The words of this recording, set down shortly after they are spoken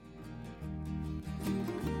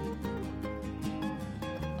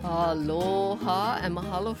Aloha and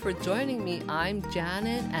mahalo for joining me. I'm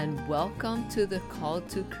Janet and welcome to the Call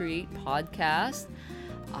to Create podcast.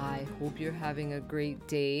 I hope you're having a great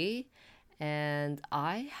day. And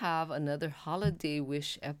I have another holiday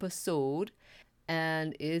wish episode,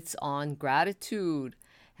 and it's on gratitude.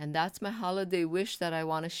 And that's my holiday wish that I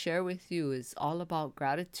want to share with you is all about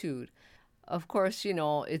gratitude. Of course,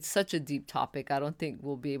 it's such a deep topic. I don't think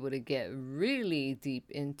we'll be able to get really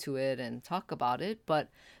deep into it and talk about it, but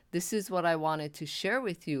this is what I wanted to share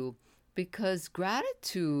with you because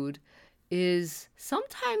gratitude is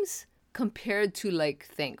sometimes compared to like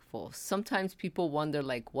thankful. Sometimes people wonder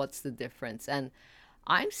like what's the difference? And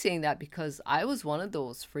I'm saying that because I was one of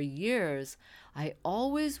those for years. I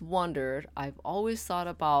always wondered, I've always thought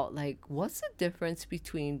about like what's the difference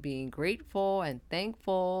between being grateful and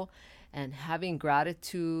thankful and having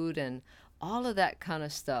gratitude and all of that kind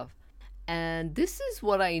of stuff. And this is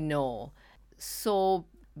what I know. So,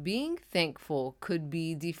 being thankful could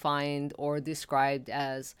be defined or described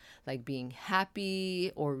as like being happy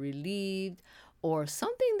or relieved or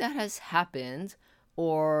something that has happened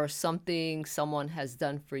or something someone has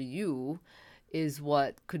done for you is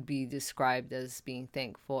what could be described as being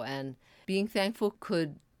thankful. And being thankful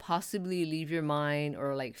could possibly leave your mind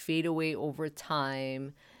or like fade away over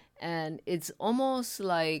time. And it's almost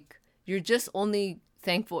like you're just only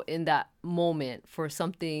thankful in that moment for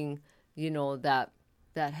something,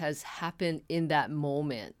 that has happened in that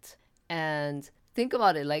moment. And think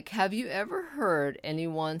about it, like, have you ever heard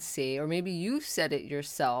anyone say, or maybe you've said it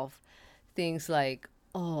yourself, things like,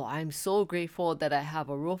 oh, I'm so grateful that I have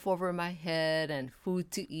a roof over my head and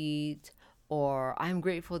food to eat, or I'm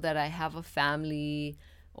grateful that I have a family,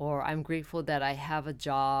 or I'm grateful that I have a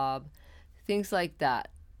job, things like that.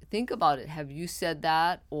 Think about it. Have you said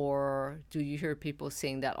that, or do you hear people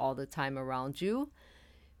saying that all the time around you?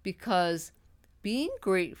 Because being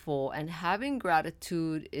grateful and having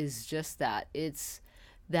gratitude is just that. It's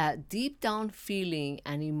that deep down feeling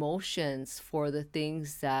and emotions for the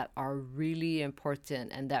things that are really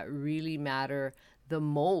important and that really matter the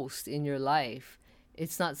most in your life.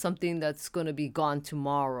 It's not something that's going to be gone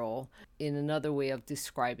tomorrow, in another way of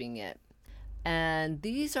describing it. And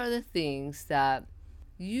these are the things that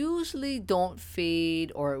usually don't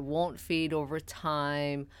fade or it won't fade over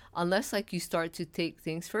time unless like you start to take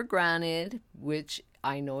things for granted, which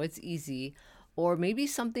I know it's easy, or maybe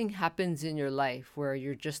something happens in your life where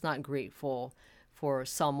you're just not grateful for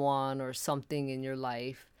someone or something in your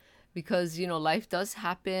life because life does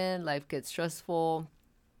happen, life gets stressful.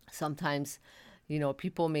 Sometimes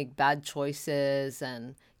people make bad choices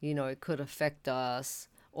and it could affect us,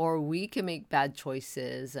 or we can make bad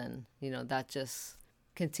choices and that just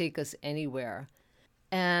can take us anywhere.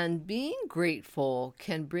 And being grateful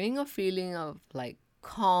can bring a feeling of like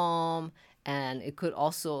calm, and it could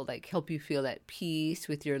also like help you feel at peace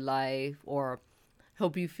with your life or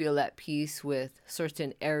help you feel at peace with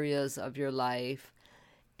certain areas of your life.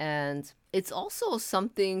 And it's also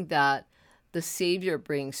something that the Savior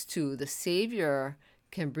brings too. The Savior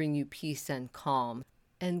can bring you peace and calm.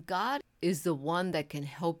 And God is the one that can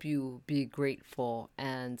help you be grateful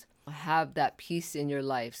and have that peace in your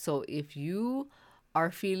life. So if you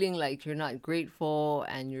are feeling like you're not grateful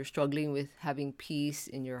and you're struggling with having peace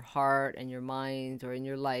in your heart and your mind or in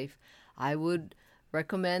your life, I would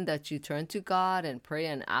recommend that you turn to God and pray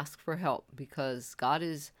and ask for help because God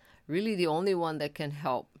is really the only one that can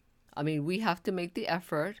help. I mean, we have to make the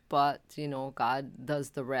effort, but, God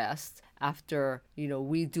does the rest after,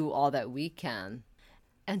 we do all that we can.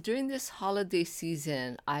 And during this holiday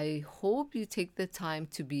season, I hope you take the time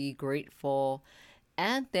to be grateful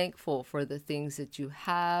and thankful for the things that you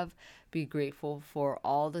have. Be grateful for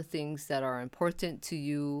all the things that are important to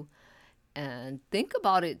you. And think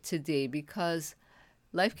about it today because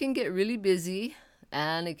life can get really busy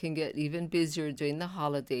and it can get even busier during the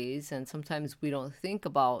holidays. And sometimes we don't think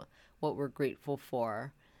about what we're grateful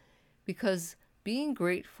for because being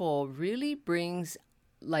grateful really brings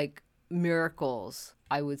like miracles.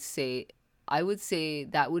 I would say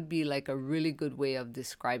that would be like a really good way of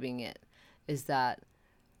describing it, is that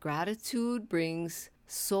gratitude brings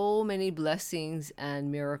so many blessings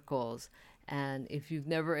and miracles. And if you've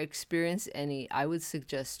never experienced any, I would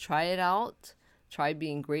suggest try it out. Try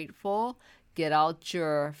being grateful. Get out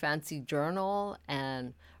your fancy journal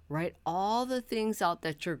and write all the things out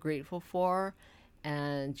that you're grateful for.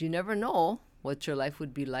 And you never know what your life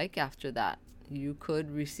would be like after that. You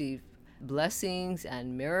could receive blessings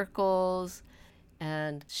and miracles.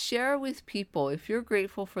 And share with people. If you're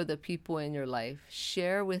grateful for the people in your life,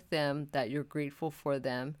 share with them that you're grateful for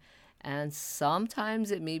them. And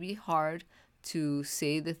sometimes it may be hard to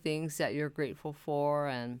say the things that you're grateful for,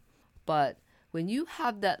 and but when you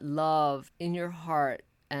have that love in your heart,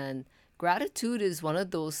 and gratitude is one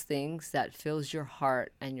of those things that fills your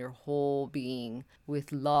heart and your whole being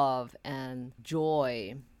with love and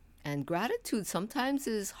joy. And gratitude sometimes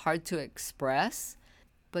is hard to express,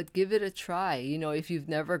 but give it a try. If you've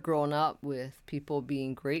never grown up with people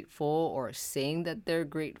being grateful or saying that they're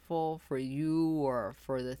grateful for you or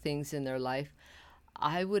for the things in their life,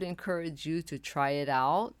 I would encourage you to try it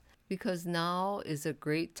out, because now is a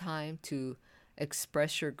great time to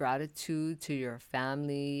express your gratitude to your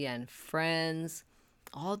family and friends,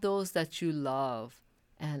 all those that you love.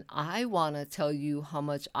 And I want to tell you how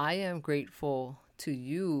much I am grateful to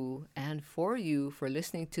you and for you for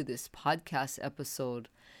listening to this podcast episode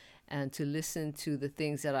and to listen to the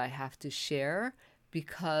things that I have to share,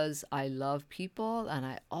 because I love people and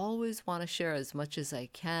I always want to share as much as I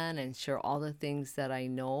can and share all the things that I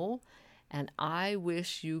know. And I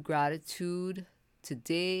wish you gratitude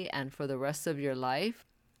today and for the rest of your life.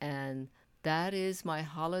 And that is my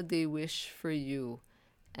holiday wish for you.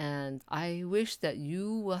 And I wish that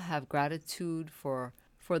you will have gratitude for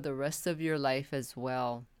the rest of your life as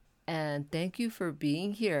well. And thank you for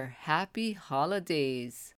being here. Happy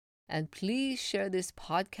holidays. And please share this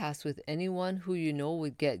podcast with anyone who you know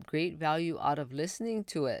would get great value out of listening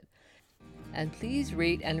to it. And please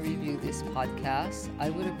rate and review this podcast. I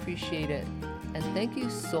would appreciate it. And thank you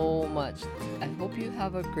so much. I hope you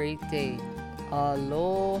have a great day.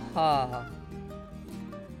 Aloha.